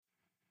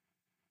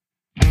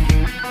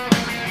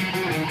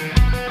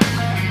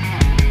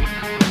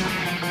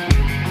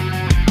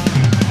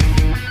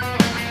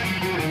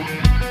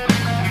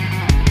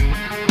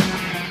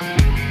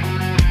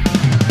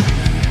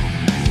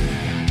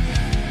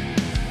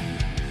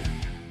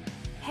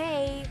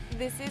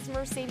This is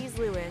Mercedes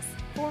Lewis,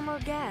 former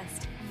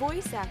guest,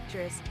 voice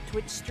actress,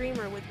 Twitch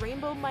streamer with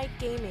Rainbow Mike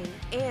Gaming,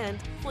 and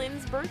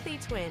Flynn's birthday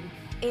twin.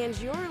 And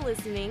you're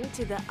listening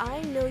to the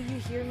I Know You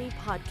Hear Me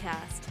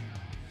podcast.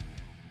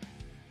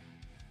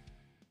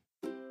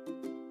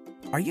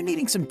 Are you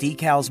needing some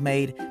decals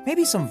made?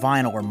 Maybe some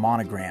vinyl or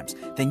monograms?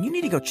 Then you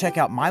need to go check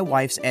out my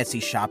wife's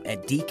Etsy shop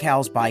at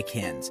Decals by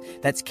Kins.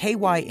 That's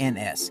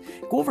Kyns.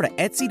 Go over to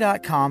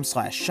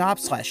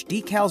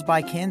etsy.com/shop/decals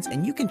by Kins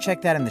and you can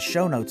check that in the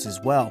show notes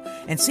as well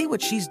and see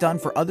what she's done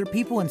for other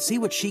people and see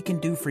what she can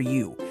do for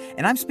you.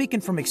 And I'm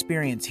speaking from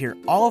experience here.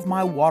 All of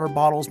my water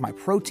bottles, my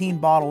protein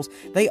bottles,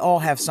 they all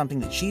have something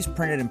that she's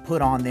printed and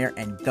put on there,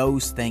 and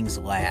those things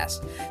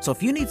last. So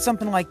if you need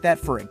something like that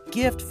for a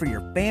gift, for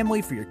your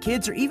family, for your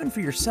kids, or even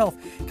for yourself,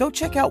 go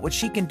check out what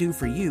she can do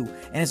for you.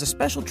 And as a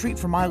special treat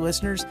for my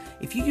listeners,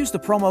 if you use the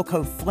promo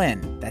code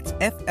FLYNN, that's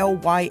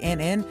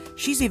FLYNN,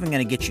 she's even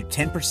going to get you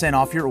 10%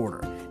 off your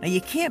order. Now you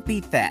can't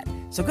beat that,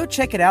 so go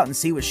check it out and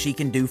see what she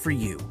can do for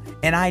you.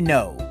 And I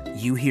know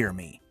you hear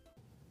me.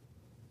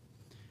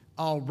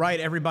 All right,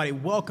 everybody,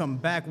 welcome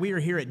back. We are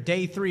here at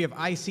day 3 of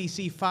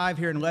ICC 5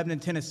 here in Lebanon,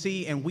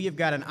 Tennessee, and we have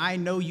got an I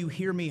Know You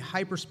Hear Me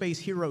Hyperspace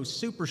Heroes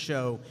Super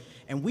Show.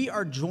 And we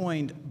are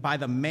joined by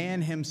the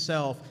man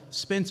himself,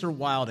 Spencer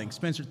Wilding.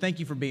 Spencer, thank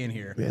you for being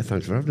here. Yeah,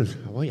 thanks for having us.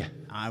 How are you?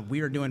 We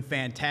are doing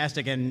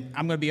fantastic, and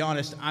I'm going to be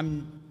honest,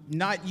 I'm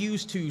not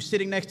used to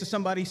sitting next to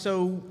somebody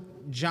so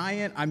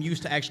giant. I'm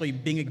used to actually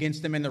being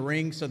against them in the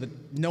ring, so that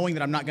knowing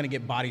that I'm not going to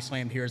get body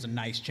slammed here is a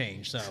nice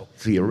change. So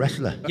you're a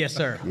wrestler? Yes,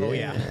 sir. Yeah, oh,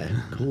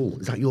 yeah. Cool.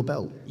 Is that your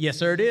belt? Yes,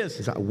 sir, it is.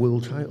 Is that a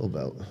world title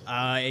belt?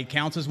 It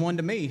counts as one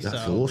to me.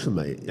 That's so awesome,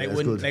 mate. They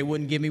Yeah,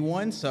 wouldn't give me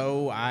one,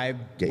 so I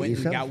went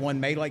and got one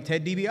made like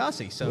Ted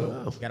DiBiase.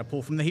 So got to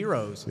pull from the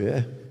heroes.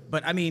 Yeah.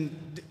 But I mean,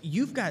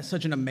 you've got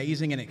such an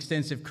amazing and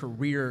extensive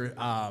career.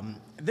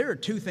 There are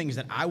two things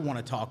that I want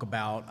to talk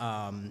about.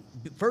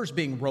 First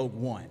being Rogue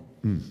One.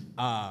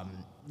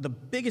 The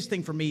biggest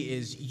thing for me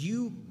is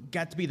you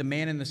got to be the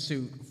man in the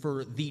suit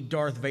for the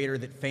Darth Vader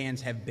that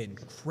fans have been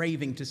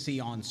craving to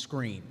see on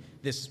screen,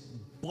 this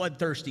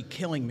bloodthirsty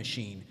killing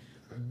machine.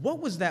 What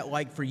was that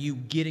like for you,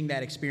 getting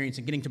that experience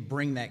and getting to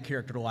bring that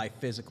character to life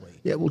physically?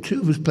 Yeah, well,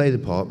 two of us play the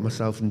part,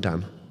 myself and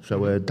Dan.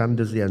 So Dan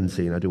does the end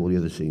scene, I do all the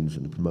other scenes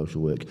and the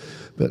promotional work.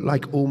 But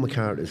like all my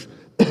characters,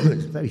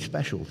 it's very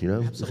special, you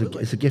know.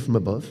 It's a gift from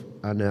above.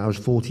 And I was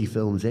 40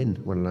 films in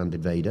when I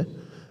landed Vader.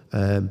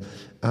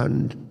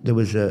 And there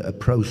was a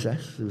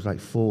process. There was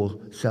like 4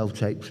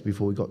 self-tapes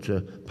before we got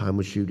to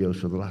Pinewood Studios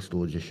for the last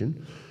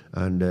audition.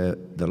 And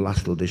the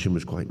last audition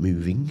was quite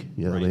moving,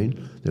 you know what I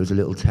mean? There was a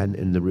little tent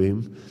in the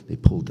room. They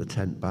pulled the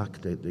tent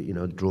back,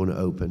 drawn it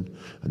open,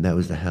 and there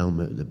was the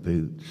helmet, the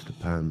boots, the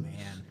pants.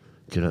 Man.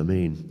 Do you know what I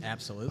mean?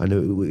 Absolutely. And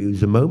it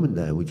was a moment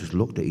there, we just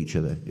looked at each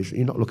other.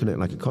 You're not looking at it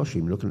like a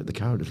costume, you're looking at the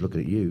characters looking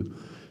at you,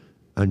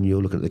 and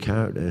you're looking at the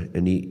character,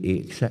 and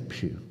he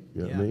accepts you,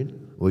 you know what I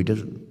mean? Or he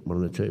doesn't,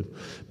 one of the two.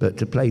 But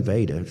to play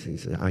Vader, it's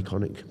an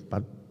iconic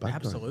bad guy.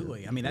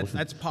 Absolutely. I mean, awesome.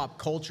 that's pop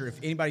culture. If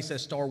anybody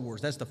says Star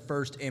Wars, that's the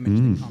first image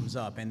that comes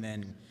up. And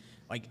then,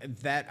 like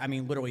that, I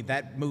mean, literally,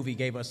 that movie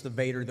gave us the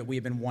Vader that we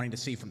have been wanting to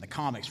see from the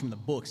comics, from the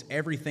books.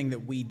 Everything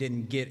that we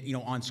didn't get,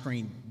 on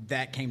screen,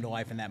 that came to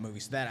life in that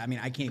movie. So that, I mean,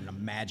 I can't even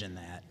imagine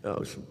that.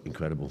 Oh, it's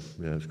incredible.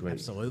 Yeah, it's great.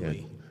 Absolutely.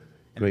 Yeah.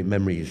 Great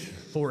memories.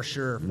 For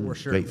sure.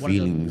 Great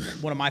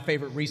feelings. One of my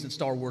favorite recent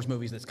Star Wars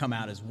movies that's come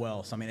out as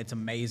well. So, I mean, it's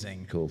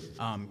amazing. Cool.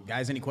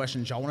 Guys, any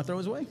questions y'all want to throw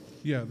his way?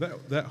 Yeah,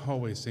 that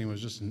hallway scene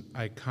was just an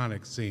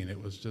iconic scene. It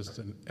was just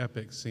an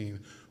epic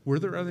scene. Were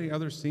there any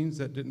other scenes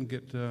that didn't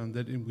get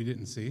we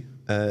didn't see?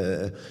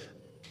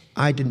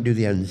 I didn't do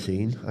the end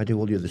scene. I do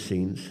all the other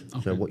scenes.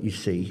 Okay. So what you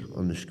see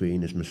on the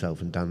screen is myself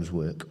and Dan's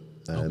work.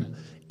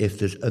 If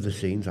there's other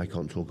scenes, I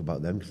can't talk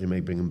about them because they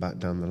may bring them back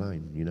down the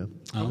line,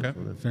 Okay.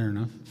 Fair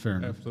enough.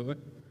 Absolutely.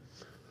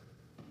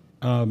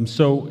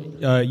 So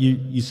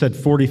you said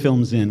 40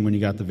 films in when you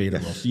got the Vader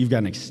role. So you've got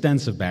an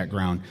extensive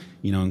background,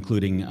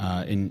 including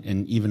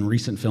in even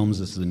recent films.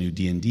 This is the new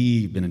D&D.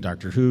 You've been in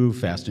Doctor Who,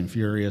 Fast and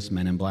Furious,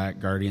 Men in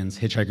Black, Guardians,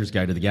 Hitchhiker's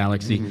Guide to the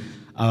Galaxy.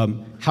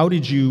 How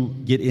did you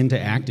get into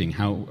acting?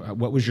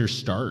 What was your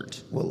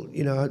start? Well,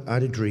 I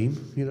had a dream.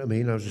 You know what I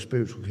mean? I was a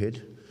spiritual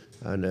kid.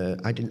 And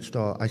I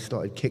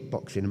started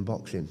kickboxing and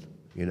boxing,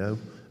 I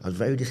was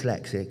very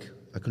dyslexic.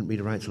 I couldn't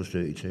read or write till I was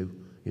 32.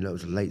 I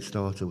was a late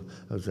starter.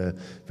 I was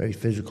very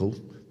physical,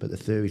 but the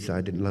theory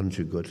side didn't land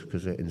too good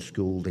because in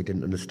school they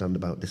didn't understand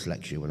about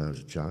dyslexia when I was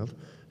a child.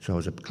 So I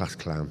was a class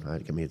clown. I had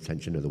to get my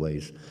attention other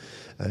ways.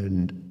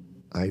 And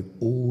I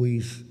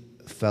always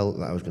felt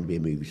that I was going to be a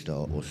movie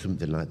star or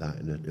something like that,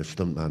 a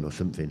stuntman or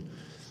something.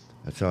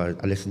 And so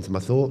I listened to my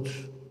thoughts.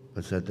 I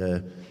said,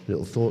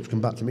 little thoughts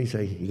come back to me,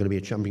 say, you're going to be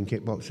a champion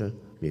kickboxer,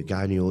 be a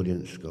guy in the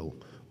audience, go,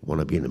 want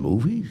to be in the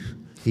movies?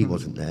 He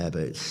wasn't there,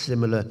 but it's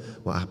similar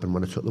what happened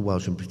when I took the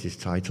Welsh and British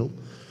title.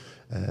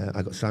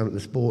 I got signed at the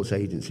sports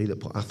agency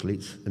that put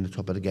athletes in the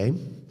top of the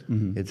game,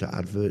 into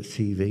adverts,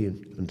 TV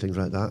and things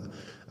like that.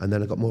 And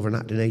then I got more of an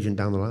acting agent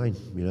down the line,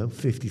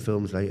 50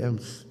 films later, I'm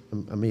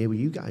I'm here with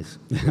you guys,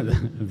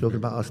 talking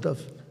about our stuff.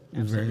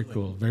 Very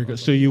cool. Very good.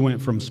 So you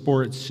went from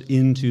sports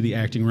into the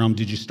acting realm.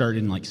 Did you start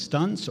in like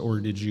stunts, or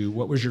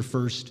what was your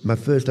first? My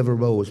first ever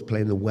role was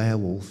playing the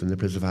werewolf in The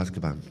Prisoner of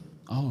Azkaban.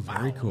 Oh,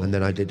 very cool. And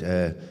then I did.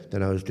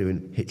 Then I was doing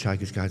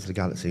Hitchhiker's Guide to the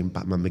Galaxy and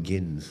Batman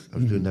Begins. I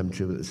was doing them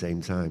two at the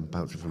same time,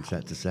 bouncing from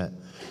set to set.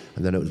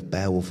 And then it was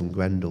Beowulf and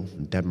Grendel,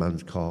 and Dead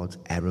Man's Cards,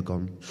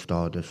 Eragon,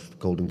 Stardust,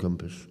 Golden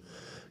Compass,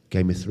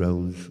 Game of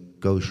Thrones,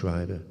 Ghost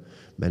Rider,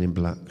 Men in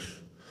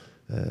Blacks,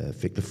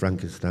 Victor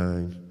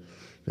Frankenstein.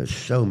 There's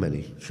so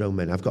many.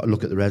 I've got to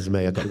look at the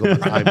resume. I've got to go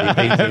to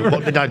IMDb.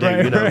 What did I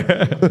do? You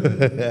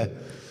know.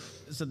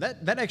 So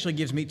that actually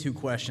gives me two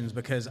questions,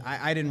 because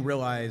I didn't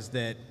realize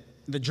that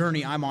the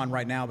journey I'm on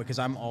right now, because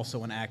I'm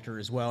also an actor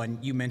as well. And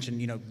you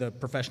mentioned, the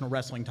professional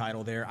wrestling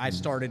title there. I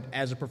started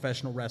as a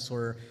professional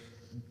wrestler,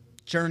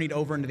 journeyed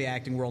over into the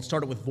acting world,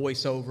 started with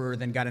voiceover,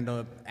 then got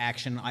into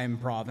action,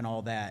 improv, and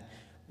all that.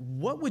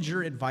 What would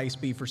your advice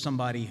be for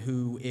somebody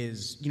who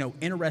is,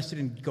 interested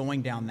in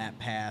going down that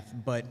path,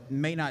 but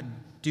may not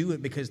do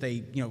it because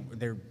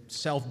they're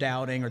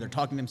self-doubting or they're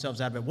talking themselves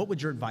out of it? What would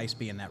your advice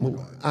be in that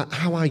regard?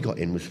 How I got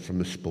in was from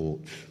the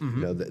sports.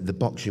 The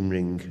boxing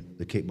ring,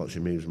 the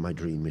kickboxing ring was my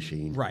dream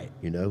machine. Right.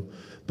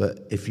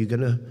 But if you're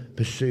going to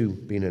pursue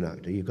being an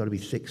actor, you've got to be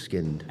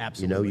thick-skinned.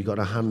 Absolutely. You've got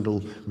to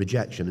handle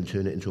rejection and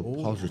turn it into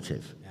a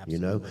positive.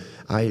 Absolutely.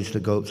 I used to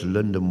go up to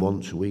London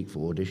once a week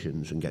for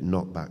auditions and get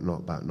knocked back. And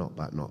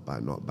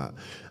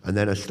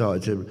then I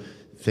started to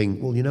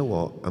think, well, you know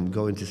what? I'm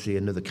going to see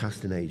another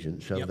casting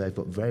agent. So they've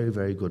got very,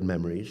 very good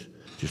memories.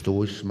 Just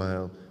always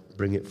smile,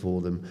 bring it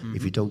for them.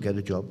 If you don't get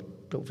a job,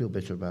 don't feel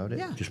bitter about it.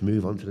 Yeah. Just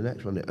move on to the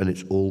next one. And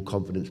it's all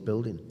confidence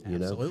building,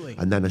 Absolutely.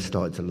 And then I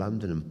started to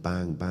land in and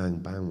bang, bang,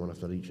 bang, one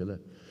after each other.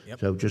 Yep.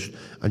 So just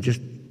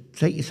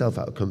take yourself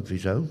out of comfort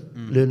zone,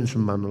 learning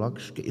some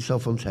monologues, get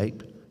yourself on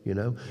tape.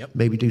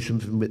 Maybe do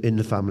something in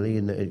the family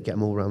and get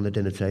them all around the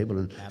dinner table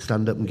and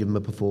stand up and give them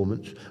a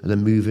performance, and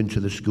then move into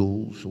the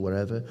schools or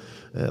whatever,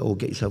 or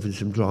get yourself in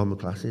some drama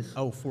classes.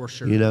 Oh, for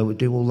sure.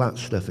 Do all that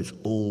stuff. It's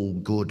all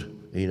good,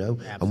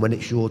 Absolutely. And when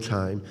it's your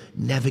time,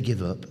 never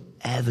give up.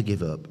 Ever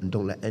give up, and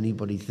don't let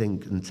anybody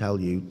think and tell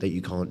you that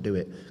you can't do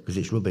it, because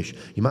it's rubbish.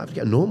 You might have to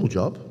get a normal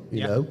job,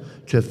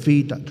 to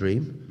feed that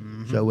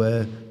dream.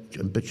 So,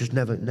 but just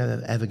never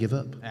ever give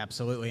up.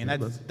 Absolutely, and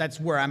that's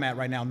where I'm at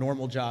right now.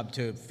 Normal job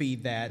to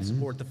feed that,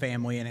 support the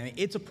family, and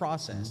it's a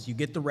process. You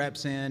get the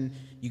reps in,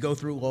 you go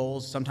through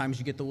lulls. Sometimes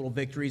you get the little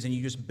victories, and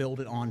you just build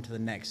it on to the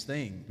next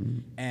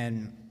thing.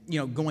 And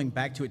going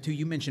back to it too,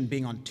 you mentioned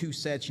being on two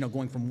sets.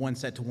 Going from one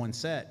set to one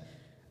set.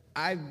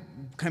 I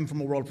come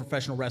from a world of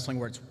professional wrestling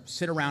where it's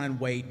sit around and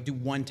wait, do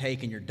one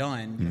take, and you're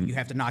done. You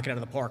have to knock it out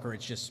of the park, or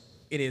it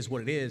is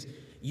what it is.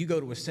 You go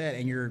to a set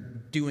and you're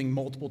doing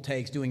multiple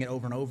takes, doing it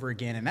over and over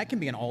again, and that can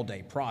be an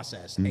all-day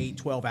process, 8,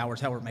 12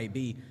 hours, however it may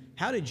be.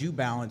 How did you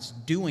balance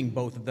doing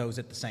both of those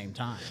at the same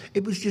time?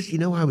 It was just,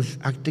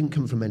 I didn't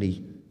come from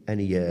any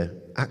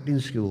acting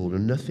school or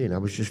nothing. I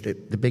was just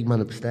the big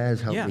man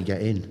upstairs helped me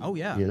get in. Oh,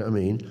 yeah. You know what I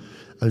mean?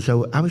 And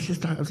so I was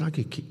like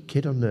a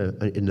kid in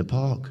the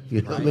park.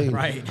 You know what I mean?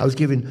 Right. I was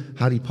giving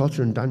Harry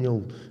Potter and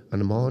Daniel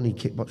and Amani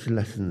kickboxing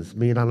lessons.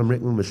 Me and Alan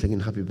Rickman were singing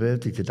Happy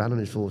Birthday to Dan on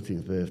his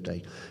 14th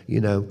birthday.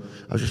 I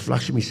was just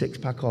flashing my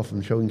six-pack off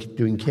and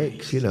doing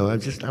kicks.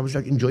 I was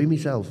like enjoying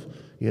myself.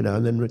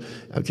 And then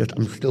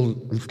I'm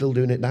still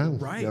doing it now.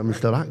 Right. I'm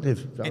still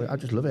active. So I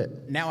just love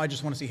it. Now I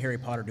just want to see Harry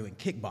Potter doing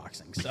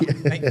kickboxing. So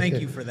thank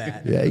you for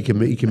that. Yeah, he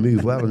can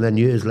move well. And then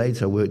years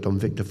later, I worked on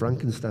Victor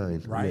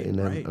Frankenstein. Right. And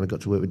I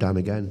got to work with Dan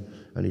again,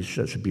 and he's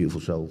such a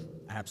beautiful soul.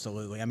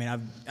 Absolutely. I mean,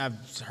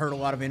 I've heard a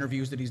lot of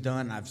interviews that he's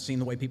done, and I've seen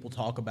the way people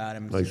talk about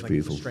him. He's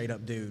beautiful. He's a straight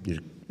up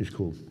dude. He's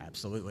cool.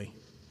 Absolutely,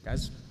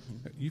 guys.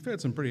 You've had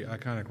some pretty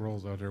iconic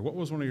roles out there. What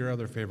was one of your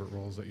other favorite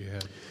roles that you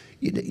had?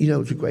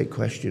 It's a great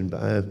question,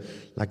 but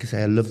like I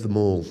say, I love them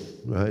all,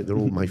 right? They're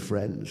all my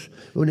friends.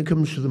 But when it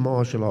comes to the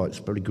martial arts,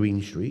 probably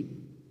Green Street.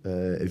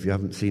 If you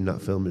haven't seen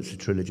that film, it's a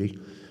trilogy.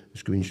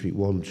 It's Green Street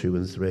 1, 2,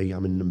 and 3.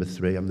 I'm in number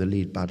 3. I'm the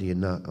lead baddie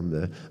in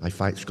that. I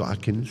fight Scott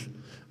Adkins.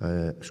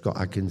 Scott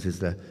Adkins is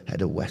the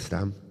head of West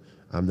Ham.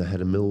 I'm the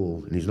head of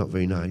Millwall, and he's not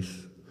very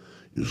nice.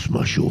 He'll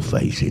smash your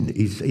face in.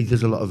 He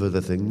does a lot of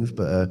other things,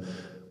 but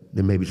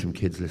there may be some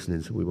kids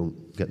listening, so we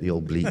won't get the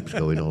old bleeps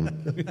going on.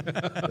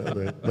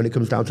 When it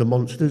comes down to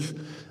monsters,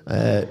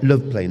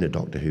 love playing the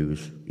Doctor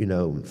Who's,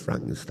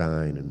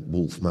 Frankenstein and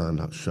Wolfman.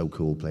 That's so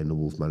cool, playing the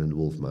Wolfman and the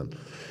Wolfman.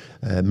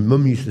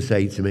 Mum used to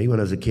say to me when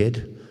I was a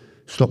kid,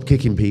 stop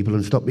kicking people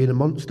and stop being a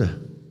monster.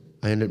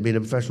 I ended up being a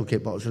professional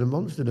kickboxer and a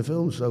monster in the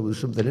film, so there was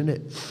something in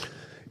it.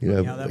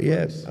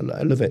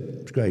 I love it.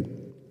 It's great.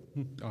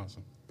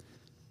 Awesome.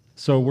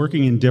 So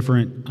working in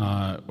different,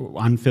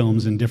 on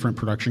films and different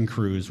production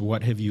crews,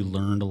 what have you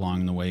learned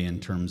along the way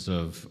in terms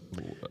of,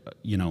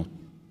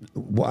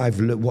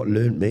 What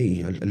learned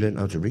me, I learned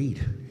how to read.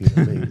 You know what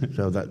I mean?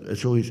 So that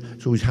it's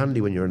always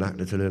handy when you're an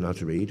actor to learn how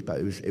to read. But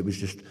it was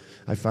just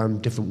I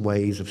found different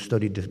ways. I've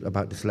studied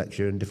about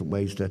dyslexia and different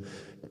ways to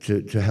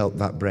help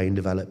that brain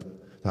develop,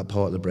 that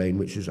part of the brain,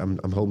 which is I'm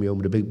holding my own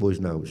with the big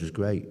boys now, which is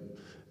great.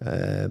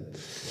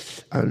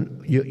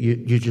 And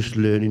you're just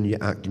learning,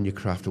 your acting, your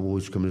craft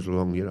always comes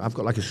along. You know, I've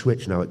got like a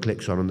switch now; it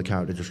clicks on, and the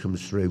character just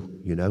comes through.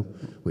 You know,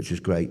 which is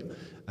great.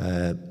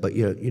 But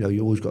you know,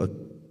 you always got to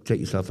take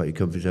yourself out of your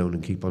comfort zone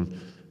and keep on,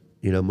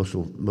 you know,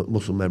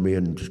 muscle memory,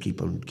 and just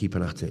keep on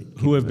keeping at it.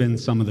 Who have been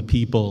some of the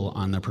people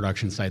on the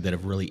production side that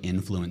have really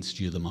influenced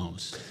you the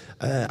most?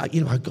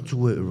 You know, I got to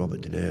work with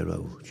Robert De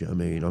Niro. Do you know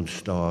what I mean? On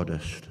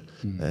Stardust,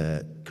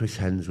 Chris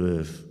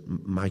Hemsworth,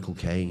 Michael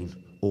Caine,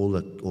 all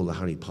the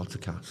Harry Potter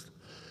cast.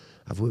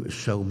 I've worked with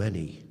so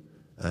many,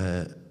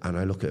 and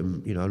I look at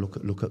them. You know, I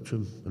look up to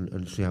them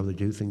and see how they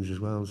do things as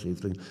well. See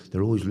if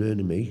they're always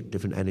learning me,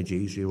 different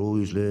energies. You're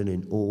always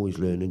learning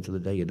till the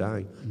day you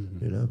die.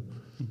 You know.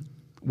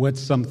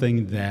 What's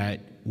something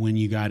that when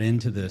you got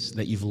into this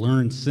that you've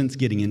learned since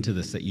getting into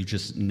this that you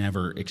just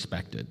never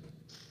expected?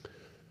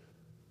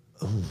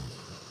 I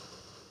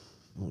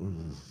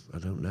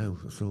don't know.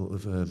 Sort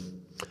of.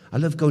 I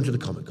love going to the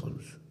Comic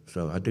Cons.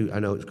 So I do. I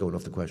know it's going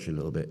off the question a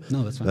little bit.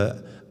 No, that's fine.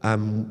 But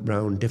I'm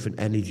around different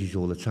energies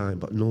all the time.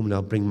 But normally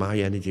I'll bring my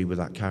energy with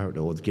that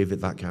character, or give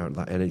it that character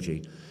that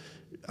energy.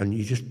 And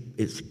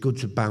it's good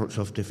to bounce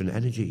off different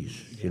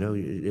energies. You know,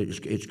 it's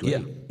great. Yeah.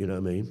 You know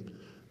what I mean?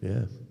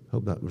 Yeah.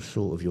 Hope that was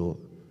sort of your.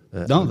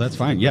 No, that's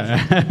fine.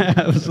 Yeah,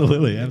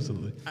 absolutely.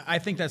 I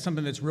think that's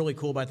something that's really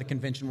cool about the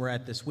convention we're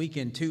at this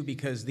weekend too,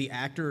 because the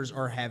actors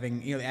are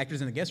having, you know, the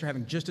actors and the guests are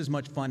having just as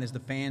much fun as the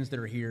fans that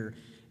are here.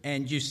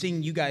 And you're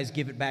seeing you guys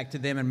give it back to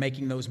them and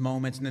making those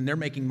moments, and then they're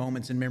making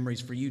moments and memories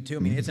for you too. I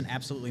mean, it's an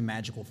absolutely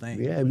magical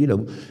thing. Yeah, you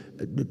know,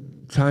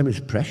 time is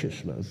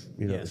precious, man.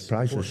 You know, Yes, it's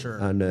priceless. for sure.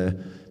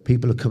 And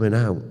people are coming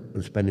out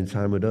and spending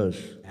time with us.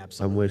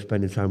 Absolutely. And we're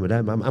spending time with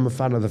them. I'm a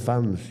fan of the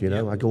fans, you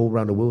know. Yep. I go all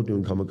around the world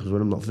doing comic because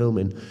when I'm not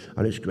filming,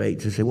 and it's great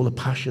to see all the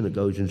passion that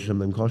goes into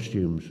some of them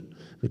costumes.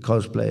 The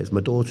cosplayers.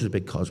 My daughter's a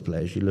big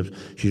cosplayer.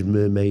 She's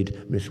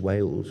Mermaid Miss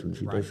Wales, and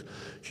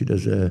she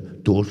does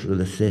Daughter of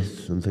the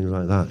Sith and things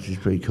like that. She's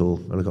pretty cool.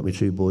 And I got my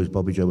two boys,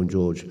 Bobby, Joe, and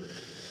George.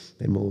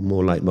 They're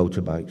more like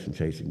motorbikes and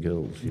chasing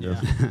girls, you know.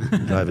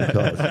 Driving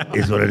cars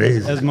is what it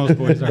is. As most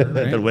boys are, right? I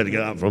don't know where to get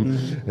that from.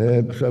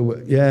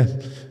 Yeah.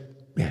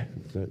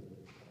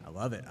 I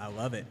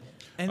love it.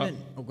 And then,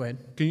 go ahead.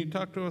 Can you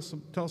tell us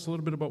a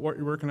little bit about what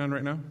you're working on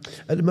right now?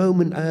 At the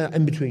moment,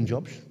 in between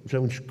jobs.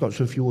 So I've got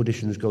a few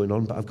auditions going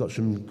on, but I've got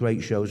some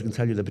great shows. I can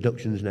tell you the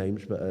productions'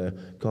 names, but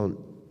can't,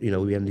 you know,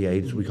 we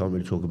NDAs, we can't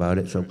really talk about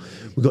it. So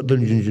we've got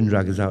Dungeons and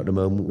Dragons out at the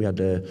moment. We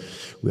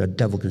had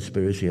Devil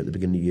Conspiracy at the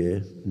beginning of the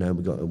year. Now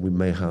we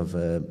may have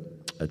a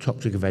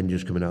Toxic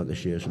Avengers coming out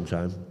this year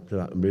sometime.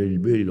 So I'm really,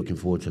 really looking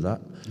forward to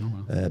that.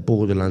 Oh, wow.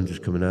 Borderlands is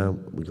coming out.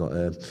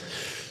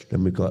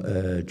 Then we've got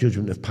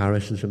Judgment of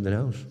Paris and something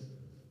else.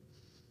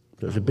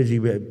 So it's a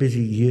busy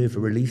year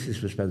for releases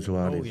for Spencer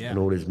Hardy and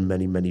all his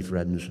many, many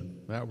friends.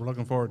 Yeah, we're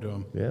looking forward to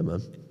them. Yeah,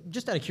 man.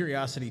 Just out of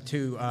curiosity,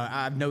 too,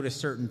 I've noticed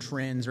certain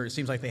trends, or it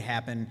seems like they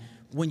happen.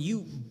 When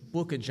you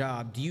book a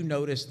job, do you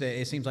notice that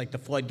it seems like the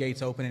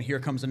floodgates open and here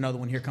comes another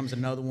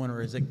one,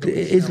 or is it?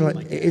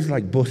 It is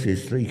like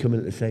buses, three coming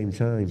at the same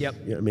time. Yep.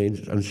 You know what I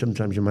mean? And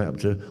sometimes you might have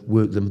to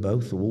work them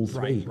both, or all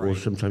three, Right. or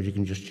sometimes you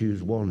can just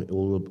choose one.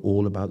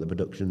 All about the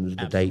productions,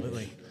 the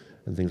Absolutely. dates,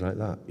 and things like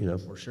that. You know.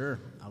 For sure.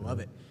 I love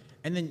it.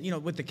 And then, you know,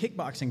 with the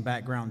kickboxing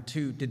background,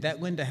 too, did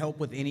that lend to help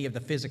with any of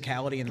the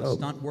physicality and the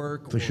stunt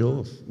work? For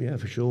sure. Yeah,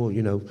 for sure.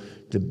 You know,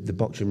 the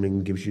boxing ring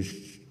gives you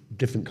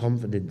different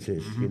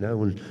confidences, you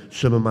know, and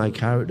some of my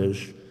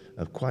characters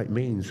are quite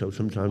mean, so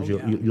sometimes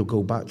you'll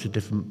go back to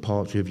different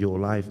parts of your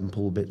life and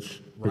pull bits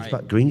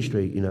back. Green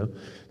Street, you know.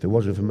 If it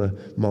wasn't for my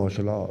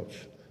martial arts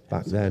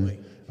back then,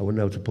 I wouldn't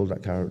know how to pull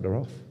that character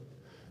off.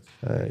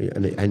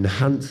 And it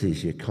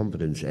enhances your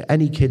confidence.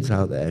 Any kids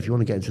out there, if you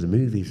want to get into the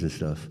movies and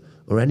stuff,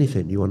 or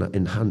anything you want to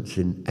enhance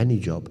in any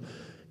job,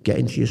 get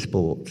into your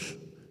sports.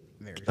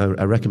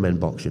 I recommend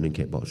boxing and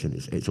kickboxing.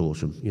 It's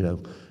awesome, you know,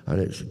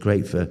 and it's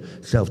great for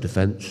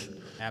self-defense.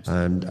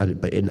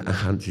 But it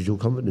enhances your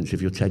confidence.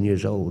 If you're 10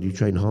 years old, you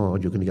train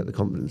hard, you're going to get the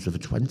confidence of a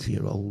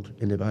 20-year-old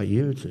in about a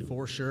year or two.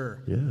 For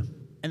sure. Yeah.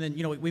 And then,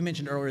 you know, we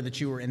mentioned earlier that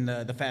you were in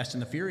the Fast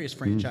and the Furious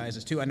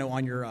franchises, too. I know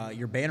on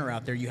your banner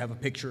out there you have a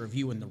picture of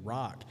you and The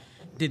Rock.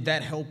 Did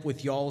that help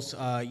with y'all's,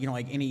 you know,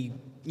 like any,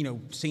 you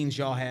know, scenes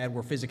y'all had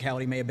where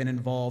physicality may have been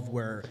involved,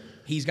 where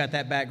he's got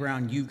that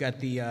background, you've got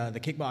the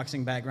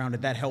kickboxing background?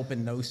 Did that help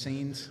in those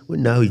scenes? Well,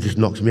 no, he just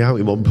knocks me out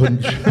in one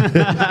punch.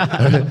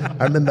 I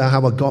remember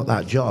how I got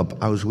that job.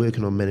 I was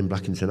working on Men in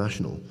Black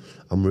International,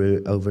 and we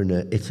were over in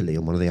Italy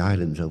on one of the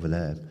islands over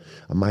there.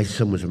 And my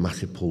son was a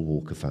massive Paul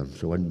Walker fan,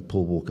 so when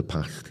Paul Walker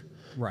passed,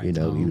 you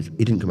know,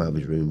 he didn't come out of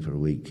his room for a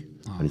week.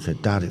 And he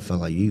said, "Dad, it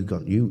felt like you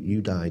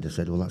died." I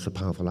said, "Well, that's a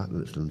powerful act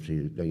that's done to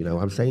you." You know,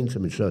 I'm saying to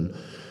my son,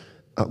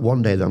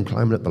 one day that I'm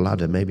climbing up the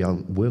ladder, maybe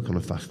I'll work on a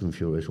Fast and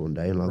Furious one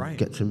day, and I'll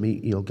get to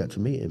meet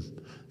him.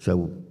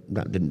 So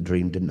that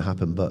didn't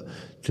happen. But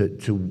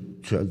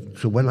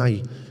to when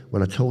I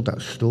told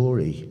that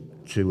story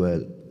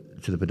to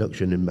the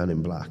production in Men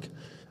in Black,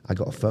 I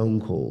got a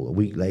phone call a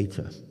week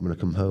later when I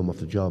come home off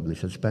the job, and they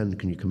said, "Spen,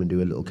 can you come and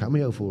do a little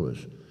cameo for us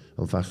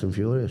on Fast and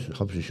Furious,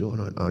 Hobbs and Shaw.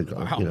 And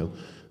Wow. you know,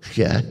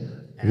 yeah.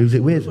 Who's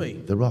it Absolutely.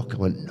 with? The Rock. I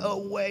went, no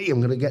way,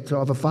 I'm going to get to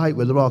have a fight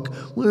with The Rock.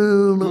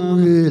 Well, not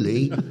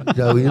really.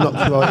 So you're not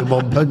right in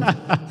one punch.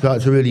 So I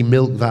had to really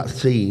milk that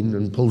scene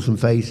and pull some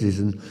faces,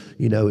 and,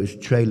 you know, it's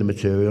trailer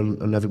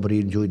material, and everybody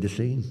enjoyed the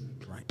scene.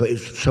 Right. But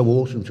it's so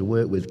awesome to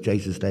work with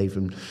Jason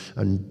Statham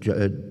and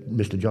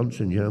Mr.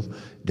 Johnson, you know.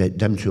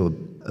 Them two are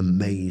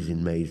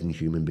amazing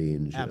human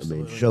beings. You know what I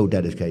mean? Absolutely. So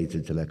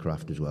dedicated to their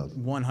craft as well.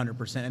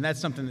 100%. And that's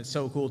something that's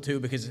so cool,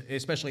 too, because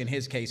especially in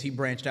his case, he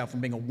branched out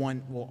from being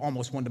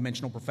almost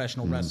one-dimensional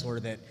professional wrestler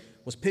that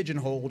was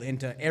pigeonholed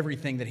into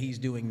everything that he's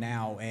doing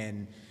now.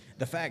 And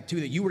the fact, too,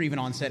 that you were even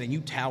on set and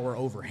you tower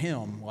over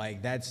him,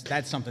 like,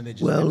 that's something that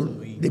just Well,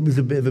 absolutely... it was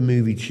a bit of a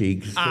movie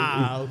cheek.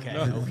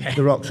 Okay.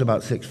 The Rock's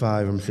about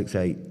 6'5", I'm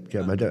 6'8". Do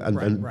you know what I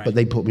mean? Right. But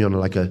they put me on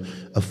like a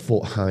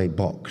foot-high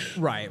box.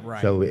 Right.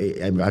 So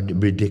I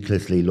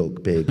ridiculously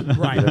look big.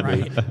 Right, you know what I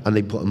right. mean? And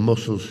they put a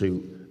muscle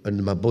suit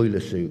under my boiler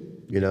suit,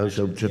 you know,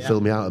 so to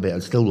fill me out a bit. I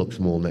still look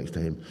small next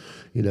to him.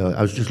 You know,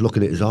 I was just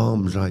looking at his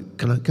arms, like,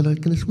 can I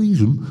squeeze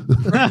them?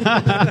 Look at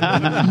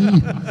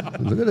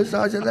the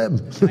size of them.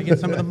 Can I get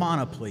some of the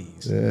mana,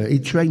 please? He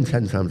trained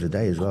 10 times a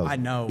day as well. I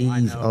know.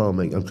 Oh,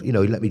 mate. You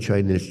know, he let me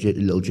train in his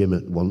little gym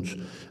at once.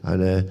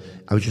 And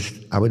I was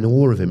in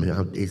awe of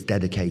him, his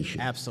dedication.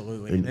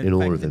 Absolutely. In the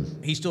awe fact of him.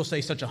 that he still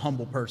stays such a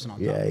humble person on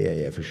top.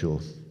 Yeah, for sure.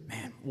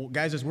 Man, well,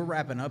 guys, as we're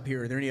wrapping up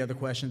here, are there any other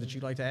questions that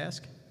you'd like to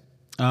ask?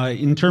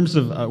 In terms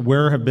of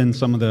where have been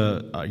some of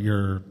the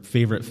your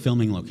favorite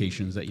filming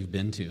locations that you've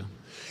been to?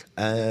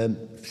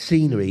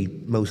 Scenery,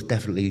 most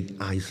definitely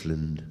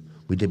Iceland.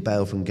 We did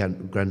Bale from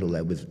Grendel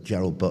there with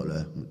Gerald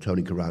Butler,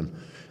 Tony Curran.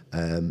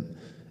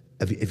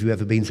 Have you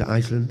ever been to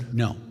Iceland?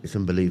 No. It's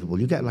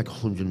unbelievable. You get like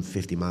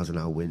 150 miles an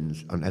hour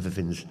winds, and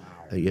everything's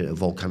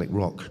volcanic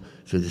rock.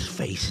 So there's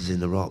faces in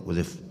the rock where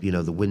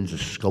the winds are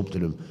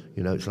sculpting them.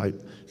 You know, it's like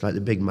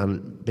the big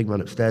man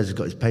upstairs has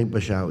got his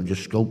paintbrush out and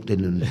just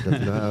sculpting and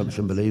stuff. No, it's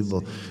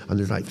unbelievable. And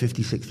there's like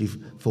 50, 60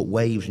 foot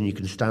waves, and you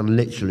can stand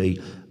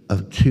literally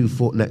 2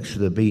 foot next to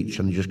the beach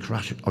and you just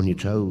crash on your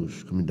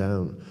toes coming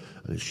down.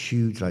 And it's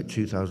huge, like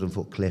 2,000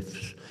 foot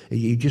cliffs.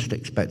 You just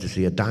expect to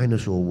see a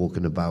dinosaur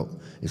walking about.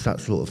 It's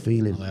that sort of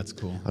feeling. Oh, that's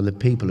cool. And the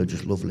people are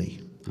just lovely.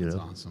 That's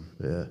awesome.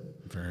 Yeah.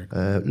 Very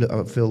cool. Look,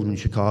 I filmed in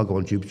Chicago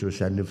on Jupiter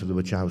Ascending for the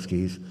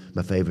Wachowskis,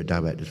 my favourite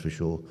directors for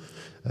sure.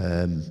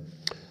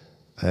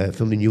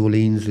 Filmed in New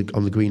Orleans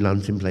on the Green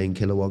Lantern playing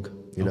Kilowog.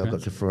 You know, Okay.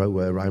 got to throw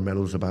Ryan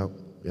Reynolds about.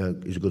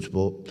 He's a good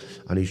sport.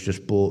 And he's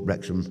just bought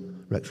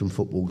Wrexham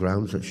football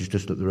grounds, which is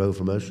just up the road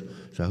from us.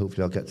 So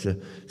hopefully I'll get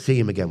to see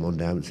him again one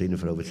day. I haven't seen him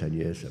for over 10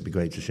 years. It'd be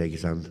great to shake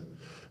his hand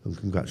and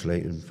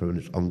congratulate him for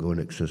his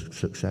ongoing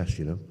success,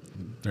 you know.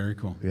 Very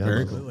cool. Yeah.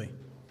 Very cool. Absolutely.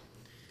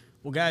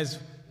 Well, guys,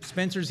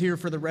 Spencer's here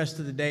for the rest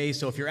of the day,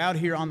 so if you're out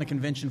here on the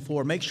convention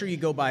floor, make sure you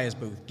go by his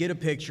booth, get a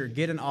picture,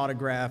 get an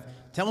autograph,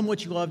 tell him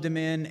what you loved him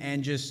in,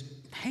 and just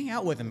hang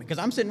out with him, because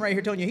I'm sitting right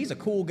here telling you he's a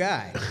cool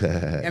guy.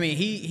 I mean,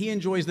 he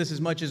enjoys this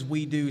as much as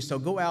we do, so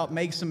go out,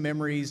 make some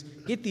memories,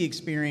 get the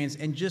experience,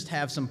 and just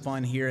have some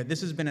fun here.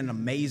 This has been an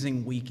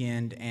amazing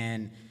weekend,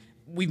 and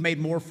we've made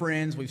more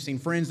friends. We've seen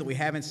friends that we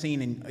haven't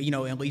seen in,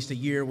 at least a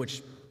year,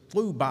 which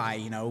flew by,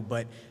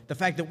 but the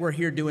fact that we're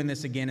here doing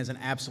this again is an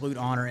absolute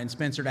honor, and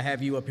Spencer, to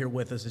have you up here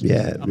with us is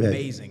just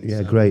amazing. Yeah,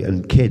 So, great.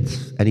 And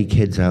kids, any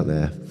kids out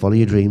there, follow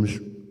your dreams.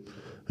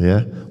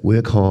 Yeah,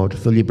 work hard,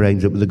 fill your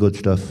brains up with the good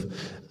stuff,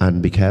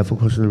 and be careful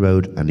crossing the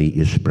road and eat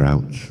your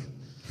sprouts.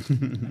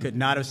 could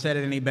not have said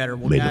it any better.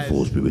 Well, May the guys,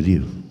 force be with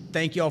you.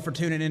 thank you all for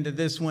tuning into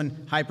this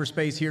one.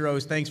 Hyperspace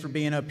Heroes, thanks for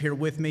being up here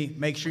with me.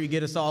 Make sure you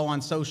get us all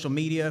on social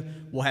media.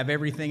 We'll have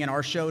everything in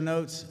our show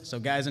notes. So,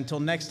 guys, until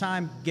next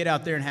time, get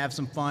out there and have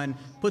some fun.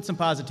 Put some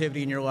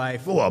positivity in your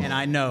life. Go on. And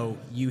I know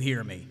you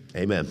hear me.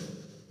 Amen.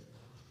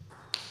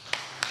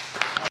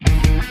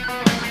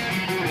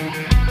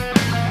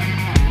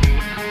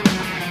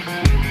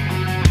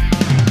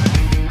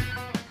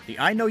 The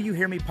I Know You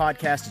Hear Me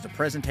podcast is a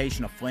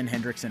presentation of Flynn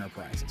Hendricks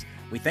Enterprises.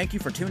 We thank you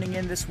for tuning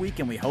in this week,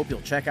 and we hope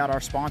you'll check out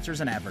our sponsors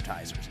and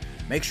advertisers.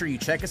 Make sure you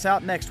check us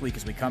out next week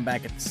as we come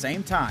back at the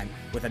same time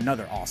with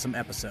another awesome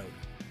episode.